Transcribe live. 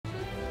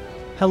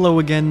Hello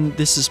again,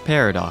 this is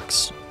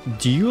Paradox.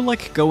 Do you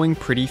like going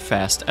pretty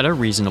fast at a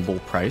reasonable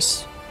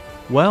price?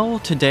 Well,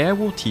 today I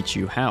will teach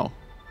you how.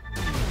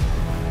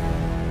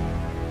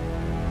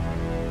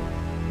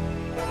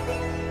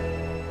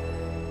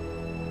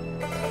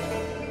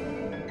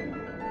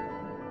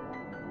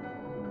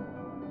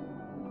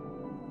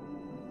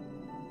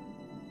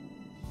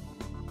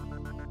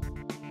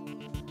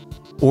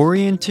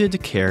 Oriented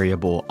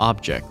carryable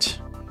object.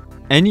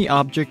 Any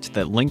object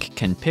that Link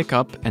can pick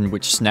up and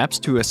which snaps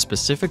to a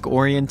specific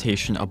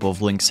orientation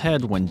above Link's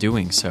head when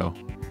doing so.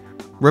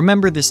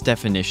 Remember this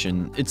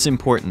definition, it's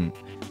important.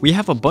 We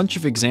have a bunch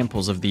of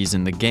examples of these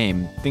in the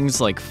game,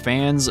 things like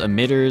fans,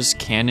 emitters,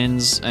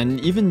 cannons, and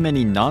even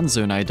many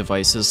non-Zonai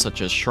devices such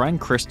as shrine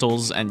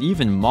crystals and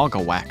even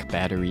Mogawak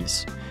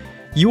batteries.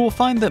 You will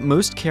find that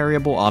most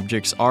carryable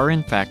objects are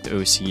in fact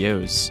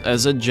OCOs.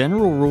 As a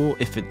general rule,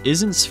 if it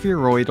isn't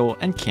spheroidal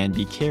and can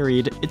be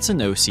carried, it's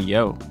an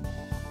OCO.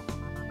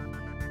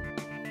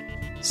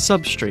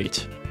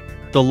 Substrate.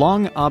 The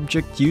long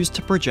object used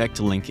to project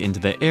Link into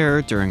the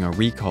air during a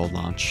recall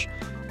launch.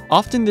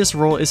 Often this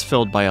role is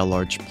filled by a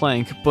large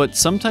plank, but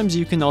sometimes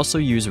you can also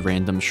use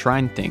random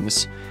shrine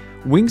things.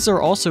 Wings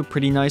are also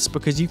pretty nice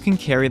because you can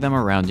carry them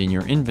around in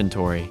your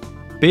inventory.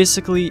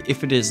 Basically,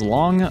 if it is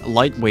long,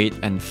 lightweight,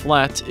 and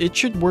flat, it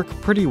should work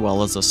pretty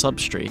well as a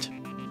substrate.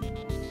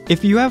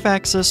 If you have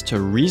access to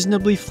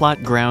reasonably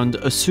flat ground,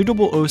 a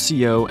suitable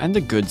OCO, and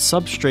a good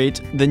substrate,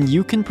 then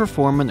you can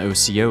perform an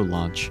OCO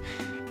launch.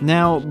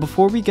 Now,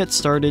 before we get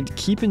started,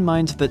 keep in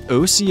mind that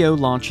OCO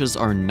launches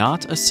are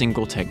not a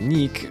single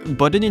technique,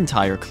 but an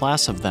entire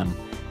class of them.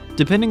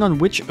 Depending on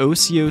which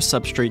OCO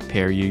substrate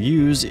pair you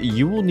use,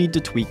 you will need to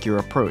tweak your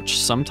approach,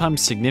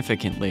 sometimes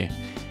significantly.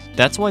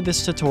 That's why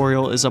this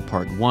tutorial is a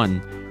part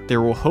 1,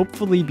 there will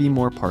hopefully be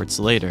more parts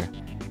later.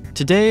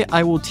 Today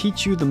I will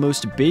teach you the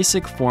most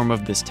basic form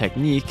of this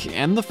technique,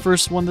 and the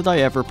first one that I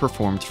ever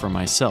performed for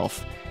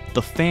myself,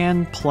 the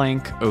fan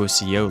plank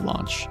OCO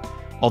launch.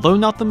 Although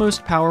not the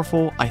most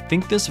powerful, I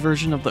think this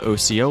version of the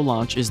OCO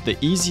launch is the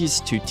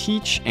easiest to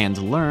teach and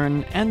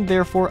learn, and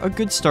therefore a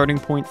good starting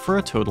point for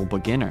a total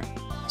beginner.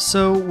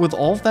 So with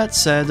all of that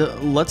said,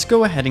 let's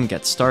go ahead and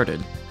get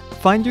started.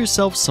 Find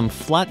yourself some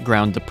flat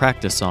ground to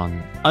practice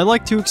on. I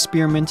like to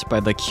experiment by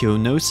the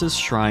Kyonosis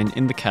Shrine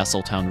in the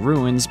Castletown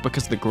ruins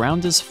because the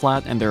ground is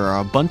flat and there are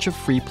a bunch of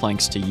free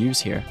planks to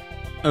use here.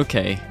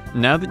 Okay,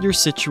 now that you're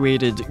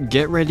situated,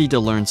 get ready to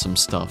learn some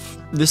stuff.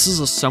 This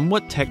is a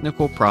somewhat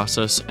technical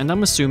process and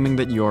I'm assuming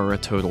that you are a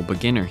total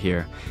beginner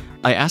here.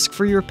 I ask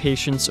for your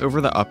patience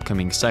over the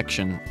upcoming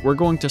section. We're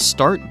going to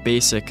start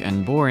basic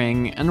and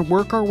boring and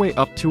work our way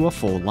up to a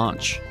full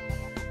launch.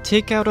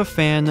 Take out a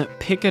fan,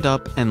 pick it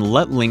up, and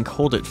let Link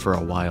hold it for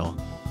a while.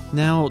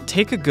 Now,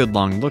 take a good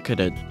long look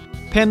at it.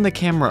 Pan the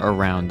camera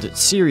around,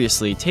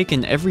 seriously, take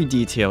in every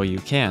detail you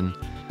can.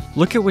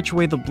 Look at which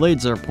way the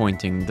blades are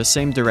pointing, the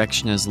same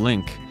direction as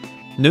Link.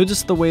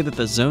 Notice the way that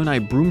the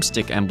Zonai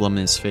broomstick emblem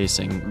is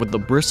facing, with the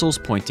bristles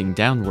pointing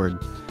downward.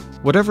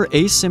 Whatever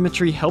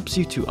asymmetry helps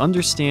you to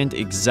understand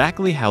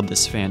exactly how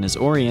this fan is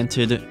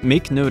oriented,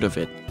 make note of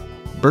it.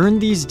 Burn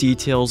these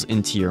details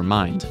into your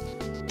mind.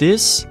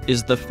 This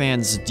is the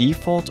fan's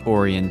default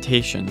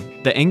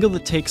orientation, the angle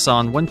it takes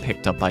on when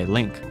picked up by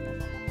Link.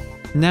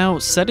 Now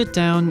set it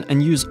down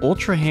and use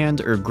Ultra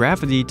Hand or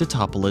Gravity to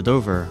topple it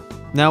over.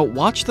 Now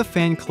watch the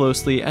fan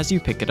closely as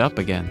you pick it up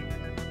again.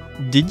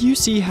 Did you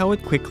see how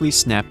it quickly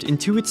snapped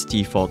into its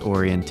default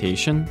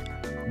orientation?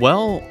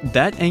 Well,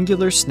 that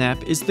angular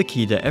snap is the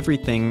key to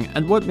everything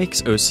and what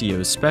makes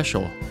OCOs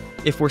special.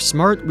 If we're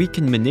smart, we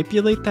can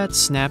manipulate that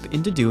snap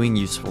into doing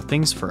useful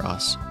things for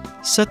us.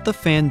 Set the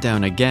fan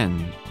down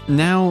again.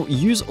 Now,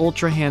 use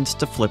Ultra Hand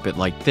to flip it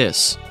like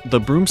this. The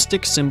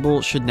broomstick symbol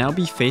should now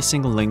be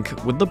facing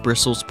Link with the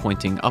bristles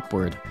pointing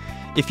upward.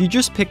 If you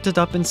just picked it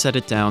up and set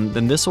it down,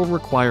 then this will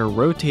require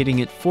rotating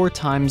it 4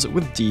 times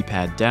with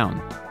D-pad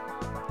down.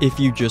 If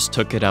you just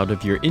took it out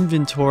of your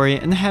inventory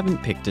and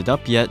haven't picked it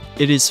up yet,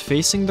 it is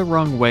facing the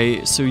wrong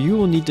way, so you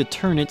will need to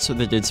turn it so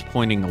that it's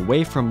pointing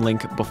away from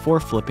Link before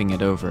flipping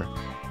it over.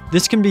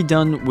 This can be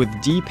done with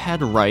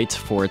D-pad right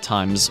 4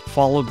 times,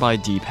 followed by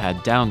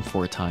D-pad down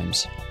 4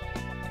 times.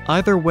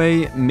 Either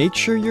way, make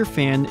sure your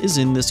fan is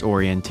in this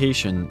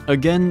orientation,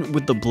 again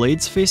with the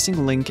blades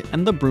facing Link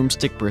and the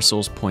broomstick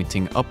bristles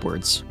pointing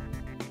upwards.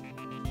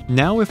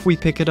 Now if we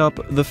pick it up,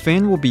 the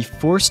fan will be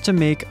forced to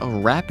make a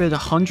rapid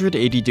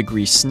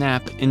 180-degree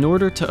snap in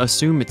order to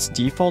assume its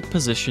default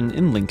position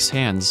in Link's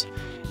hands.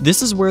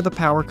 This is where the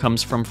power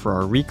comes from for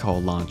our recall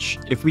launch.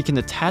 If we can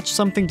attach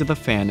something to the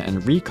fan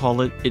and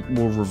recall it, it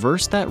will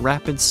reverse that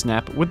rapid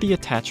snap with the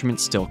attachment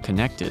still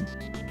connected.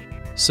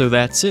 So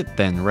that's it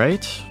then,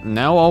 right?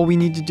 Now all we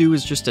need to do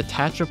is just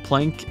attach a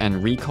plank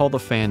and recall the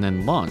fan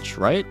and launch,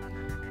 right?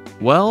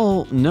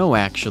 Well, no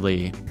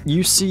actually.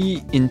 You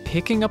see, in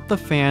picking up the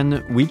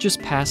fan, we just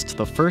passed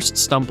the first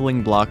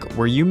stumbling block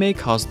where you may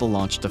cause the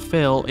launch to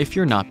fail if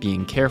you're not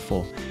being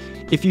careful.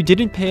 If you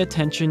didn't pay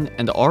attention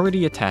and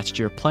already attached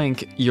your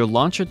plank, your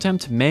launch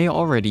attempt may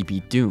already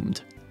be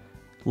doomed.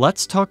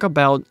 Let's talk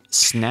about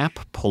snap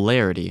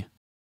polarity.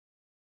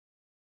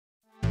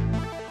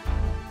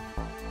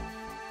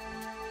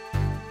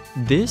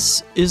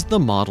 This is the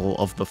model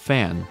of the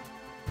fan.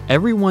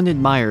 Everyone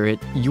admire it.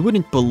 You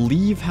wouldn't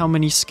believe how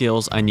many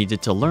skills I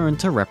needed to learn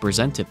to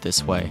represent it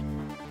this way.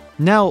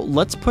 Now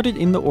let's put it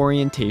in the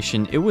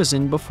orientation it was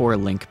in before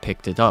Link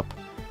picked it up.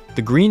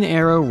 The green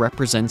arrow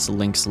represents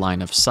Link's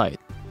line of sight.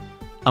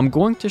 I'm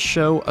going to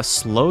show a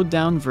slowed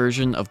down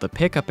version of the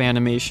pickup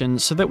animation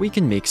so that we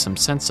can make some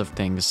sense of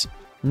things.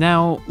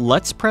 Now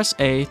let's press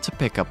A to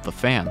pick up the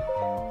fan.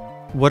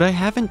 What I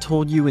haven't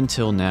told you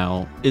until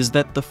now is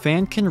that the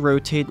fan can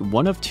rotate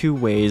one of two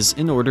ways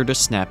in order to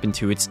snap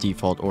into its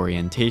default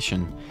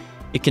orientation.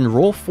 It can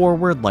roll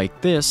forward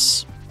like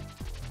this,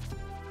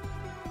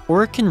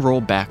 or it can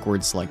roll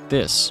backwards like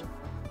this.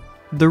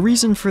 The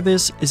reason for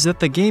this is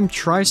that the game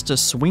tries to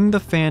swing the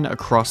fan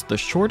across the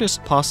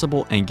shortest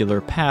possible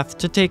angular path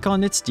to take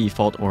on its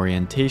default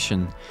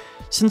orientation.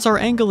 Since our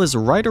angle is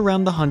right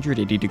around the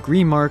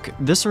 180-degree mark,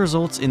 this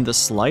results in the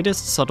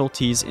slightest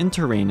subtleties in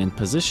terrain and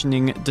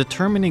positioning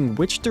determining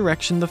which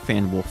direction the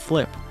fan will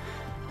flip.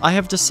 I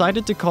have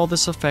decided to call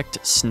this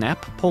effect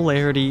Snap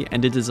Polarity,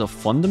 and it is a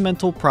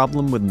fundamental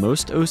problem with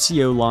most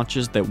OCO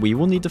launches that we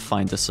will need to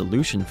find a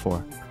solution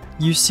for.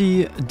 You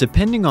see,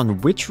 depending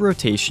on which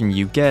rotation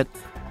you get,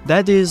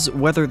 that is,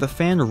 whether the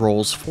fan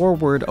rolls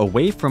forward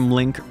away from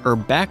Link or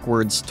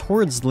backwards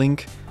towards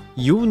Link,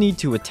 you will need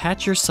to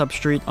attach your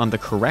substrate on the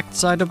correct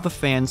side of the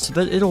fan so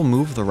that it'll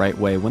move the right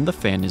way when the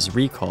fan is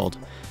recalled.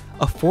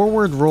 A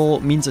forward roll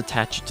means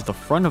attach it to the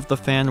front of the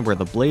fan where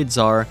the blades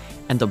are,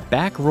 and a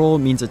back roll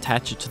means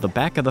attach it to the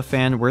back of the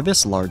fan where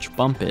this large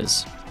bump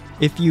is.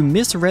 If you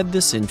misread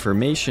this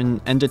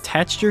information and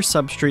attached your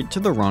substrate to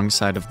the wrong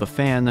side of the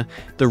fan,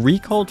 the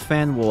recalled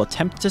fan will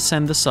attempt to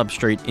send the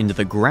substrate into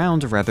the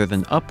ground rather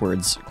than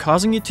upwards,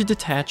 causing it to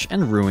detach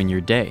and ruin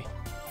your day.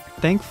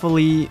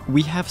 Thankfully,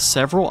 we have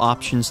several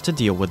options to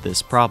deal with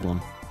this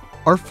problem.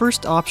 Our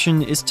first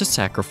option is to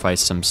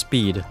sacrifice some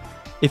speed.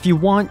 If you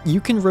want, you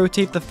can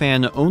rotate the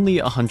fan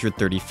only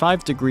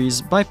 135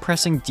 degrees by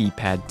pressing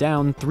D-pad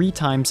down 3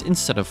 times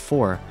instead of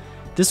 4.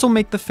 This will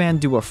make the fan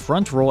do a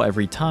front roll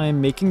every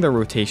time, making the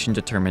rotation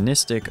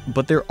deterministic,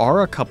 but there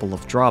are a couple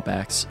of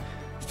drawbacks.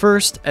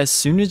 First, as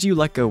soon as you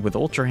let go with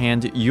Ultra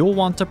Hand, you'll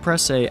want to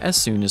press A as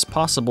soon as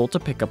possible to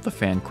pick up the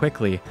fan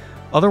quickly,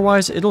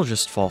 otherwise it'll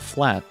just fall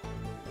flat.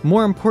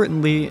 More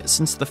importantly,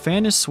 since the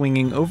fan is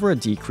swinging over a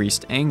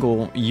decreased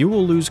angle, you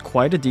will lose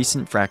quite a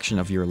decent fraction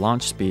of your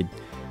launch speed.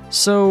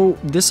 So,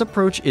 this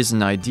approach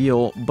isn't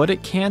ideal, but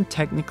it can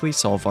technically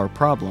solve our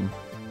problem.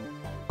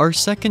 Our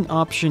second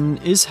option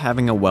is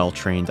having a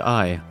well-trained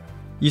eye.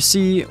 You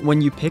see,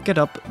 when you pick it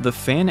up, the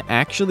fan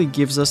actually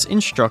gives us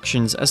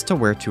instructions as to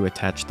where to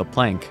attach the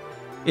plank.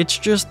 It's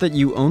just that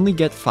you only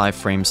get 5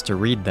 frames to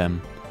read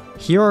them.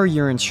 Here are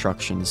your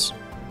instructions.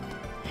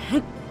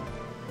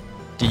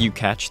 Did you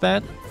catch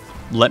that?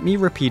 Let me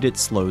repeat it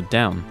slowed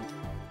down.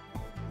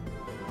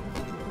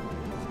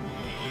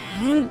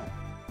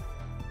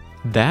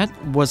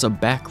 That was a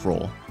back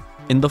roll.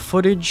 In the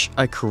footage,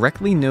 I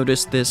correctly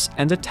noticed this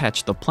and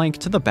attached the plank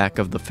to the back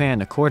of the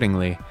fan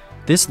accordingly.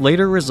 This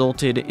later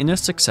resulted in a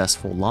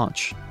successful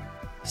launch.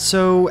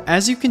 So,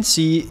 as you can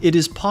see, it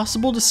is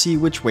possible to see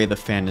which way the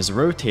fan is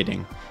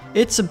rotating.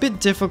 It's a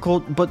bit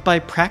difficult, but by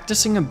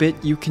practicing a bit,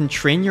 you can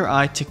train your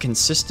eye to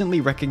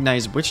consistently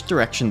recognize which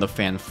direction the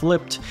fan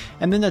flipped,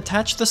 and then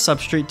attach the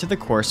substrate to the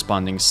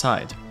corresponding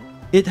side.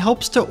 It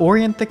helps to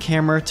orient the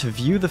camera to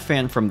view the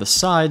fan from the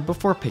side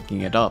before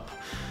picking it up.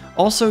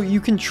 Also, you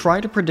can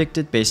try to predict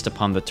it based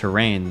upon the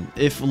terrain.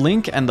 If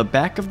Link and the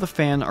back of the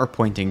fan are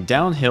pointing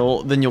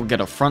downhill, then you'll get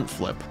a front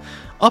flip.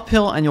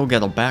 Uphill and you'll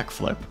get a back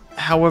flip.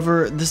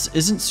 However, this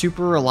isn't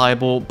super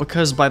reliable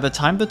because by the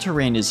time the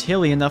terrain is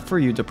hilly enough for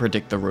you to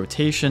predict the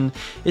rotation,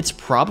 it's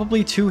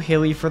probably too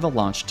hilly for the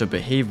launch to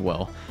behave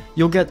well.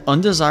 You'll get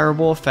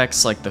undesirable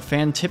effects like the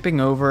fan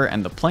tipping over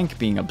and the plank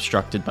being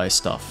obstructed by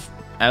stuff.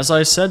 As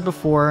I said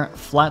before,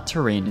 flat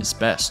terrain is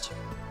best.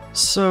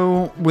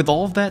 So, with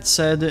all of that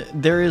said,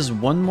 there is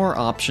one more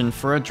option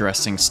for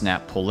addressing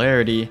snap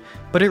polarity,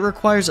 but it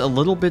requires a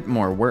little bit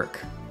more work.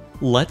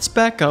 Let's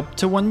back up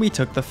to when we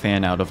took the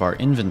fan out of our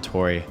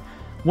inventory.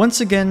 Once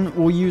again,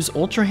 we'll use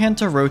Ultra Hand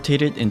to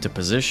rotate it into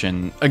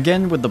position,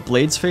 again with the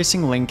blades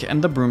facing Link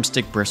and the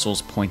broomstick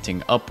bristles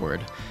pointing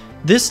upward.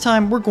 This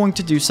time we're going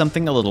to do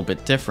something a little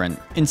bit different.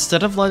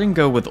 Instead of letting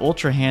go with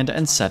Ultra Hand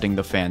and setting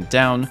the fan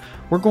down,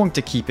 we're going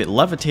to keep it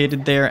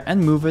levitated there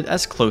and move it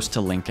as close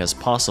to Link as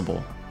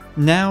possible.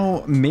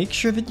 Now, make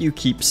sure that you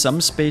keep some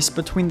space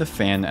between the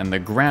fan and the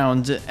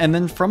ground, and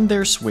then from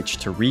there switch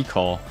to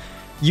recall.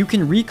 You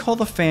can recall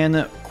the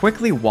fan,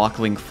 quickly walk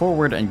Link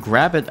forward and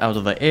grab it out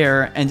of the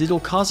air, and it'll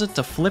cause it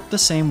to flip the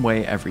same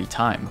way every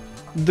time.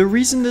 The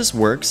reason this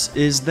works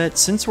is that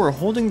since we're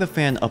holding the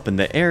fan up in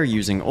the air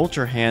using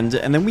Ultra Hand,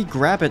 and then we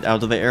grab it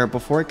out of the air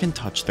before it can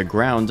touch the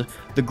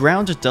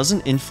ground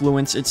doesn't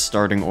influence its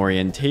starting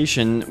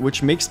orientation,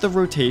 which makes the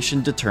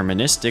rotation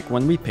deterministic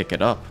when we pick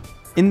it up.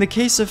 In the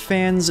case of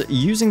fans,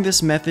 using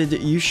this method,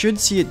 you should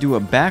see it do a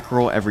back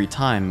roll every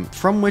time,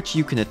 from which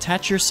you can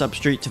attach your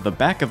substrate to the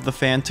back of the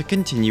fan to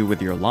continue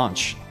with your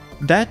launch.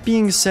 That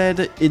being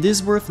said, it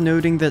is worth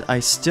noting that I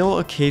still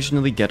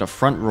occasionally get a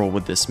front roll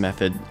with this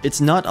method.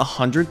 It's not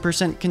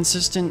 100%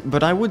 consistent,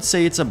 but I would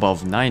say it's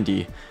above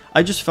 90.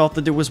 I just felt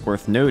that it was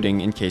worth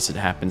noting in case it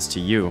happens to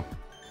you.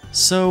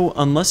 So,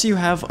 unless you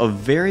have a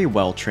very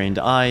well-trained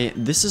eye,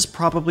 this is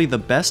probably the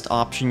best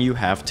option you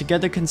have to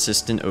get a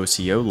consistent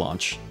OCO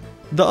launch.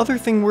 The other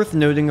thing worth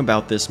noting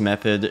about this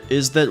method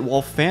is that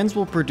while fans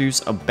will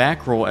produce a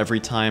back roll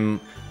every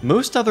time,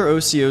 most other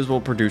OCOs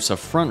will produce a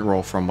front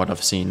roll from what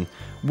I've seen.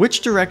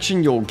 Which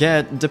direction you'll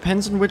get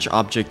depends on which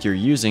object you're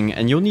using,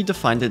 and you'll need to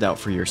find it out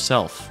for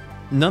yourself.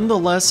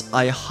 Nonetheless,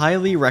 I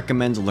highly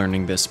recommend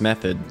learning this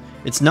method.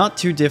 It's not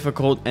too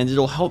difficult, and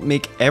it'll help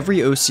make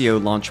every OCO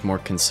launch more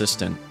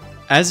consistent.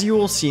 As you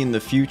will see in the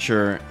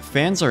future,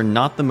 fans are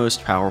not the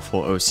most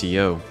powerful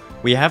OCO.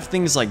 We have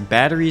things like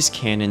batteries,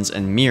 cannons,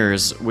 and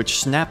mirrors, which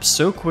snap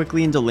so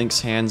quickly into Link's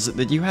hands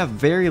that you have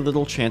very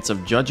little chance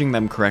of judging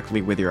them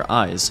correctly with your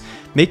eyes,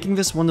 making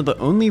this one of the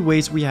only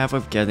ways we have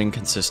of getting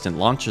consistent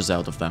launches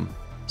out of them.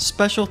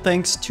 Special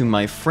thanks to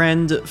my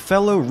friend,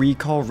 fellow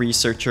Recall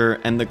researcher,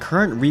 and the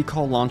current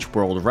Recall launch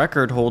world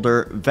record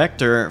holder,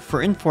 Vector,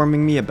 for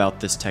informing me about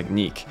this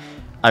technique.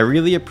 I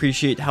really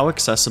appreciate how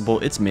accessible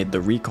it's made the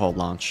Recall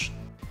launch.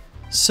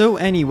 So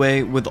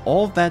anyway, with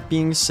all that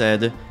being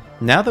said,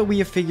 now that we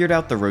have figured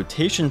out the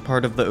rotation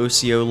part of the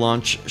OCO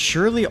launch,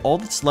 surely all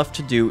that's left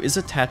to do is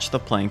attach the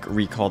plank,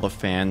 recall the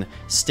fan,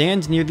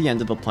 stand near the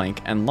end of the plank,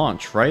 and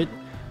launch, right?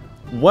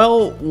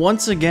 Well,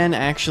 once again,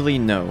 actually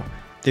no.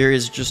 There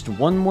is just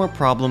one more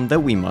problem that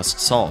we must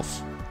solve.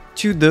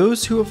 To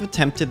those who have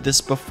attempted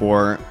this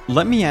before,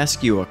 let me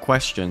ask you a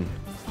question.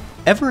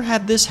 Ever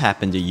had this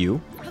happen to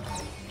you?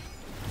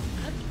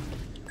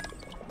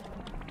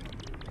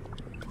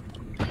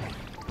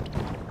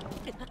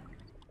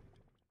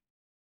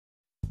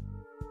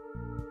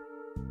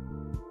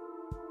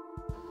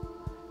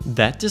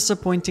 That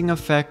disappointing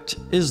effect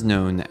is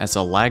known as a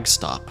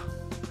Lagstop.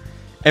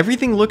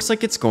 Everything looks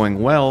like it's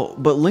going well,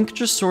 but Link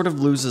just sort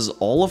of loses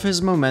all of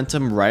his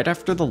momentum right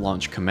after the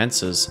launch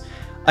commences.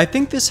 I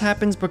think this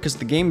happens because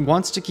the game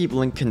wants to keep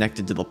Link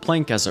connected to the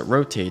plank as it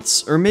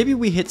rotates, or maybe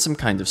we hit some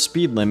kind of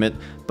speed limit,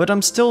 but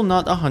I'm still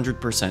not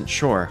 100%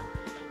 sure.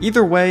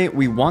 Either way,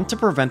 we want to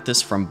prevent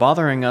this from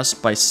bothering us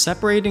by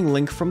separating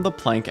Link from the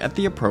plank at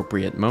the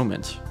appropriate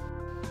moment.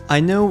 I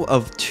know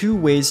of two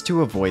ways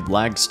to avoid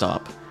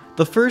Lagstop.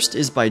 The first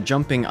is by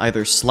jumping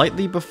either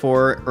slightly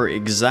before or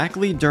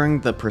exactly during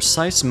the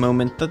precise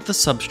moment that the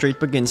substrate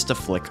begins to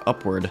flick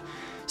upward.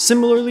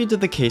 Similarly to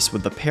the case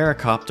with the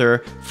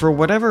paracopter, for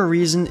whatever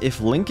reason,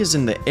 if Link is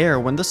in the air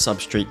when the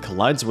substrate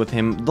collides with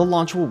him, the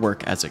launch will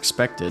work as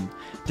expected.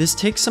 This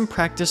takes some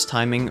practice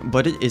timing,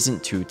 but it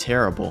isn't too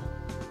terrible.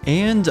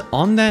 And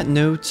on that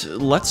note,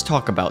 let's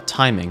talk about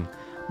timing.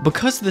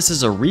 Because this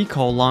is a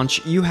recall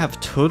launch, you have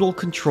total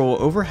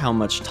control over how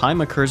much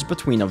time occurs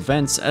between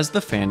events as the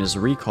fan is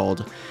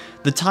recalled.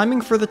 The timing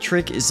for the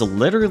trick is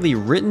literally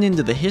written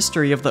into the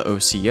history of the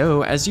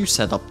OCO as you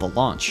set up the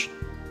launch.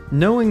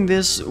 Knowing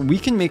this, we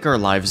can make our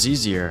lives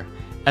easier.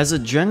 As a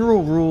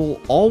general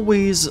rule,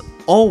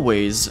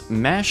 always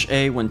mash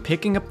A when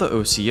picking up the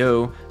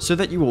OCO so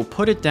that you will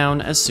put it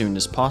down as soon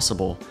as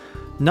possible.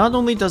 Not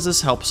only does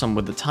this help some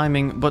with the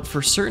timing, but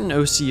for certain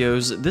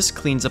OCOs, this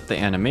cleans up the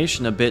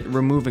animation a bit,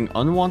 removing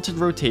unwanted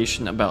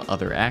rotation about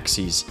other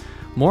axes.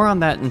 More on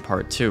that in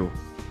part 2.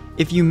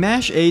 If you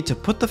mash A to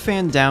put the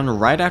fan down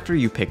right after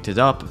you picked it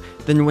up,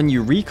 then when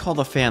you recall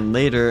the fan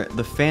later,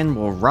 the fan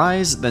will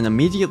rise, then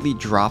immediately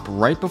drop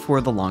right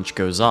before the launch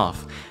goes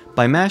off.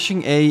 By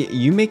mashing A,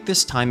 you make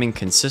this timing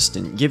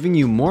consistent, giving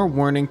you more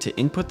warning to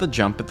input the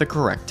jump at the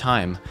correct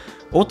time.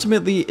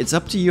 Ultimately, it's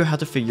up to you how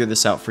to figure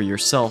this out for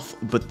yourself,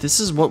 but this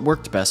is what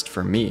worked best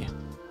for me.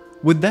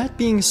 With that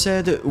being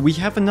said, we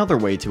have another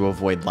way to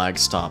avoid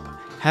Lagstop,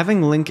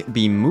 having Link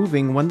be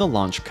moving when the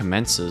launch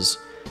commences.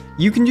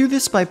 You can do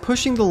this by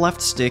pushing the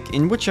left stick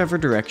in whichever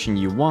direction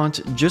you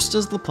want, just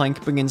as the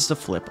plank begins to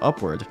flip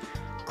upward.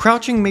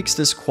 Crouching makes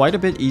this quite a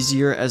bit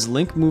easier as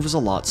Link moves a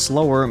lot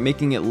slower,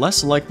 making it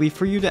less likely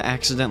for you to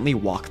accidentally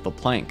walk the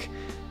plank.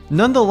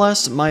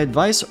 Nonetheless, my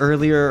advice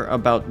earlier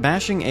about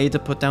mashing A to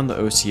put down the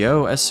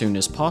OCO as soon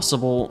as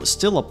possible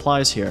still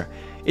applies here.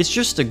 It's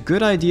just a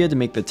good idea to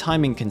make the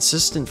timing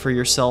consistent for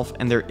yourself,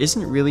 and there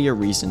isn't really a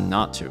reason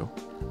not to.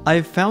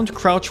 I've found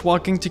crouch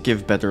walking to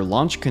give better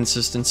launch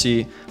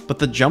consistency, but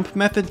the jump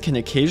method can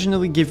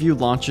occasionally give you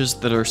launches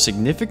that are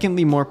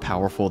significantly more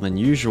powerful than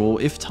usual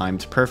if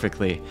timed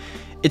perfectly.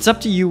 It's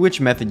up to you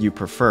which method you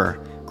prefer.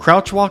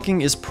 Crouch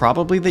walking is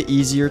probably the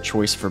easier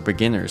choice for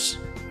beginners.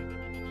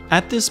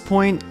 At this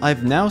point,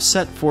 I've now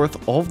set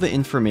forth all of the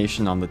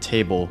information on the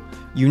table.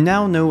 You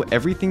now know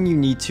everything you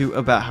need to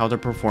about how to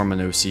perform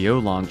an OCO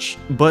launch,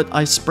 but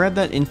I spread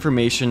that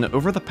information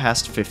over the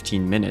past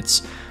 15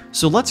 minutes,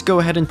 so let's go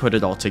ahead and put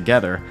it all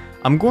together.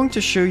 I'm going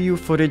to show you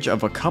footage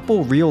of a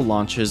couple real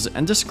launches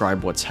and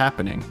describe what's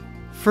happening.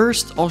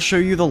 First, I'll show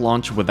you the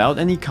launch without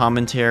any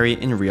commentary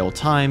in real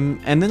time,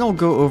 and then I'll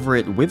go over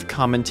it with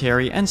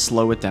commentary and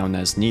slow it down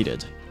as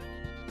needed.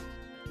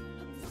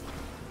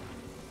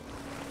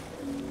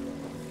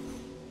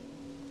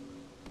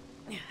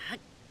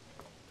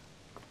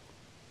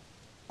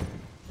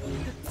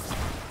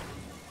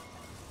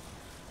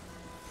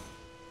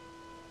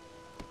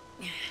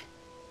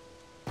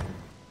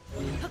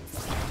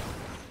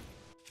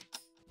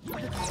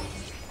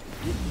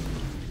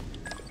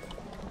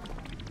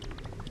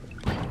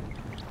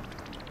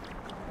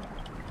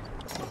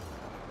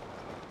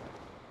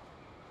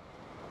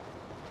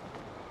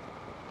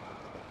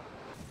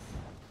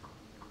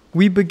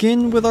 We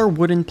begin with our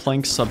wooden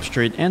plank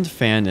substrate and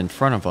fan in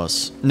front of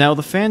us. Now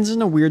the fan's in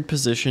a weird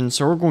position,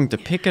 so we're going to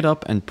pick it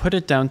up and put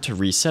it down to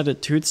reset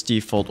it to its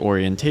default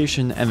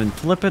orientation and then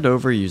flip it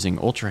over using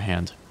Ultra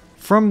Hand.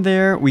 From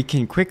there, we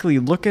can quickly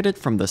look at it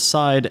from the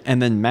side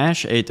and then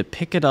mash A to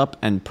pick it up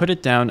and put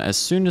it down as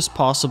soon as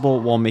possible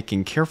while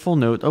making careful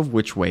note of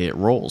which way it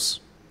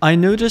rolls. I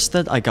noticed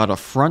that I got a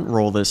front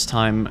roll this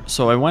time,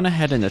 so I went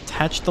ahead and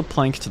attached the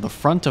plank to the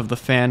front of the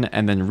fan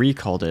and then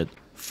recalled it.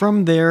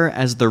 From there,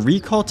 as the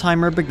recall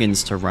timer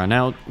begins to run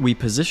out, we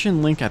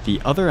position Link at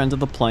the other end of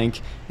the plank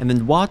and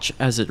then watch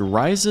as it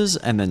rises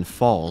and then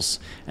falls.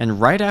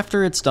 And right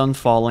after it's done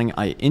falling,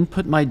 I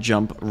input my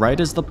jump right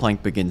as the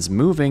plank begins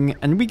moving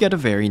and we get a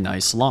very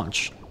nice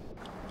launch.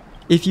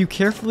 If you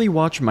carefully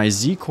watch my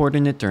Z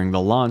coordinate during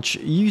the launch,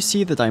 you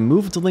see that I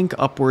moved Link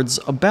upwards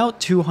about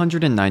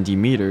 290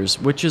 meters,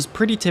 which is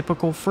pretty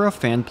typical for a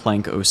fan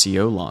plank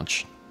OCO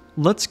launch.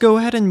 Let's go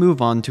ahead and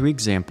move on to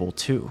example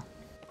 2.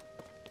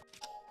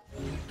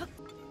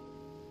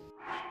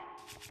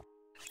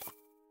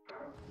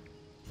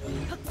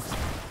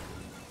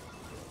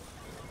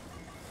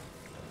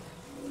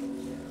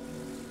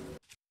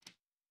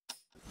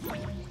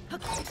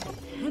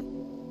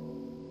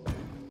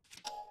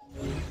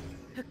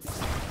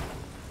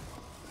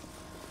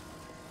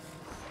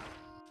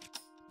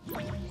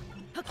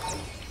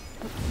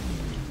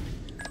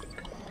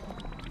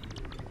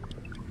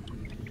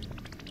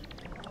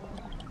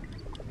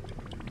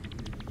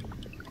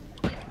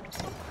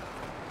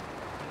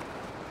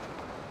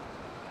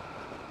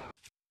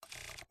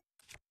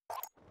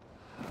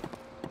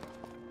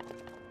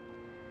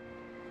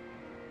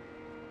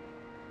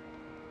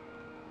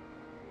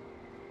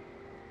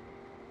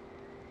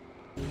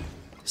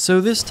 So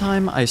this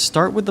time, I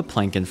start with the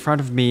plank in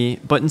front of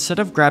me, but instead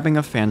of grabbing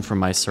a fan from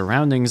my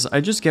surroundings,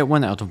 I just get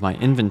one out of my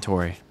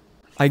inventory.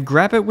 I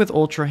grab it with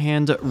Ultra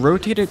Hand,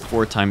 rotate it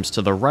 4 times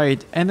to the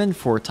right, and then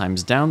 4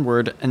 times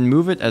downward, and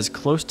move it as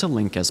close to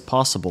Link as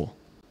possible.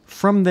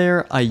 From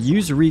there, I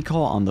use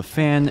recall on the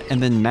fan,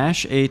 and then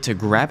mash A to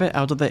grab it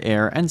out of the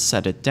air and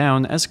set it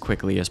down as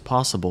quickly as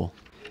possible.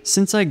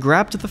 Since I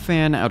grabbed the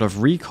fan out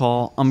of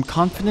recall, I'm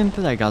confident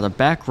that I got a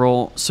back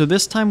roll, so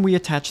this time we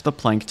attach the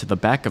plank to the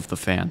back of the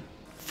fan.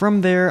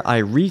 From there, I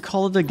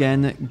recall it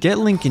again, get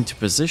Link into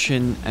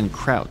position, and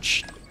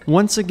crouch.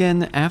 Once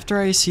again, after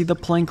I see the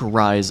plank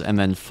rise and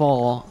then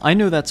fall, I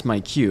know that's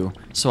my cue,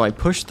 so I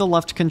push the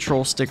left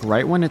control stick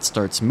right when it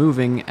starts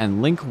moving,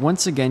 and Link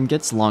once again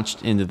gets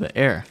launched into the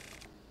air.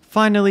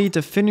 Finally,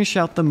 to finish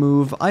out the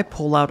move, I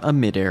pull out a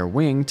mid-air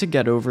wing to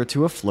get over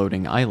to a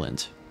floating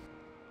island.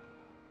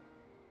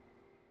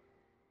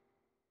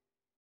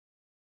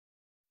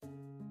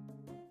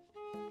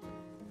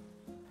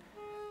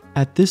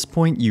 At this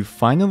point, you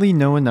finally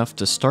know enough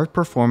to start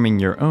performing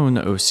your own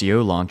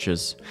OCO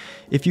launches.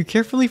 If you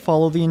carefully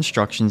follow the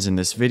instructions in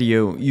this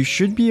video, you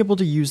should be able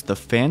to use the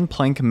fan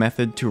plank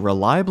method to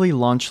reliably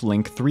launch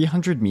Link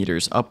 300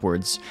 meters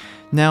upwards.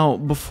 Now,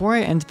 before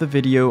I end the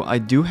video, I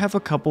do have a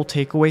couple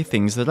takeaway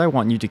things that I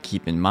want you to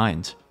keep in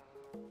mind.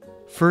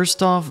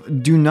 First off,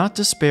 do not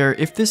despair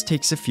if this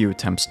takes a few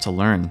attempts to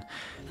learn.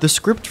 The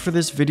script for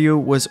this video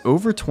was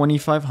over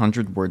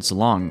 2,500 words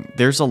long.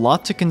 There's a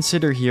lot to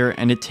consider here,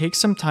 and it takes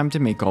some time to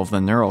make all of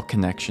the neural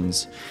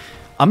connections.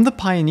 I'm the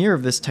pioneer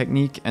of this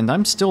technique, and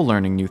I'm still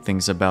learning new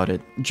things about it.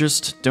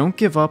 Just don't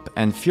give up,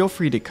 and feel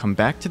free to come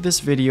back to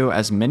this video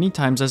as many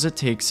times as it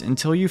takes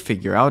until you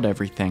figure out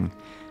everything.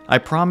 I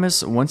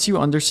promise, once you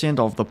understand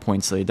all of the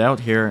points laid out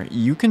here,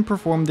 you can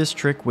perform this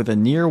trick with a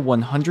near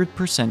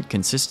 100%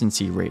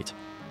 consistency rate.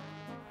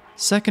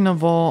 Second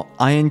of all,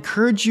 I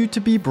encourage you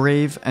to be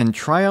brave and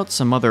try out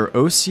some other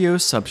OCO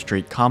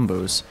substrate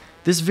combos.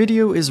 This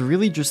video is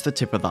really just the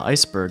tip of the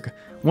iceberg.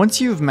 Once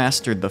you've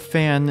mastered the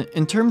fan,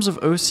 in terms of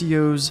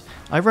OCOs,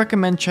 I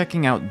recommend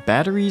checking out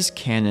batteries,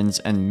 cannons,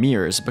 and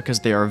mirrors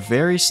because they are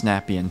very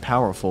snappy and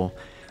powerful.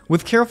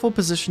 With careful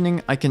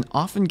positioning, I can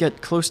often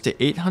get close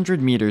to 800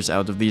 meters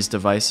out of these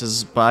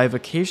devices, but I've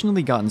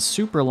occasionally gotten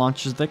super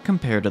launches that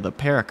compare to the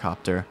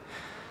Paracopter.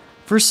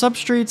 For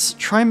substrates,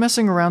 try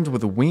messing around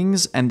with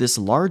wings and this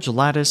large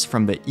lattice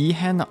from the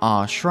Ihan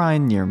Ah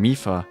shrine near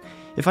Mifa.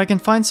 If I can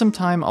find some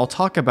time, I'll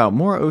talk about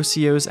more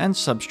OCOs and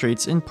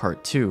substrates in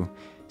part 2.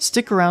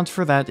 Stick around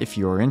for that if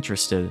you are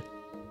interested.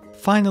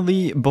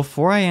 Finally,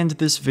 before I end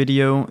this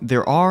video,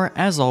 there are,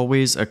 as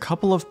always, a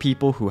couple of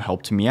people who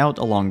helped me out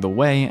along the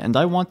way, and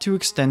I want to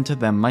extend to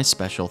them my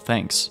special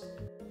thanks.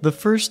 The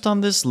first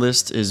on this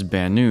list is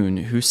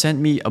Banoon, who sent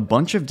me a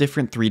bunch of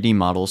different 3D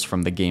models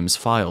from the game's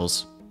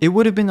files. It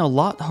would have been a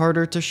lot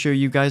harder to show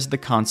you guys the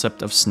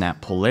concept of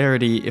snap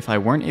polarity if I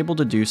weren't able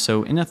to do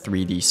so in a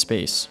 3D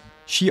space.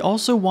 She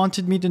also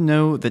wanted me to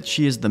know that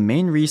she is the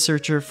main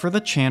researcher for the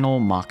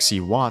channel Moxie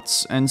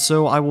Watts, and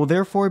so I will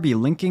therefore be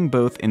linking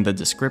both in the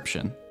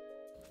description.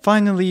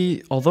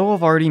 Finally, although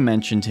I've already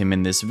mentioned him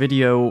in this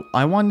video,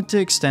 I wanted to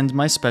extend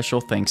my special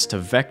thanks to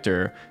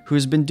Vector, who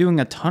has been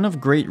doing a ton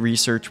of great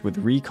research with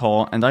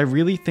Recall, and I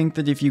really think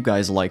that if you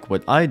guys like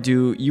what I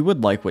do, you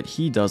would like what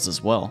he does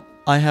as well.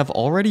 I have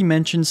already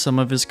mentioned some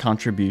of his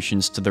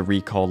contributions to the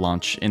recall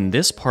launch in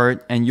this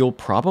part, and you'll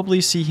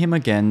probably see him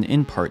again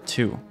in part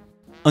 2.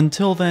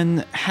 Until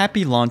then,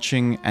 happy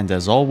launching, and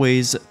as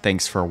always,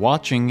 thanks for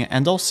watching,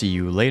 and I'll see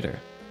you later.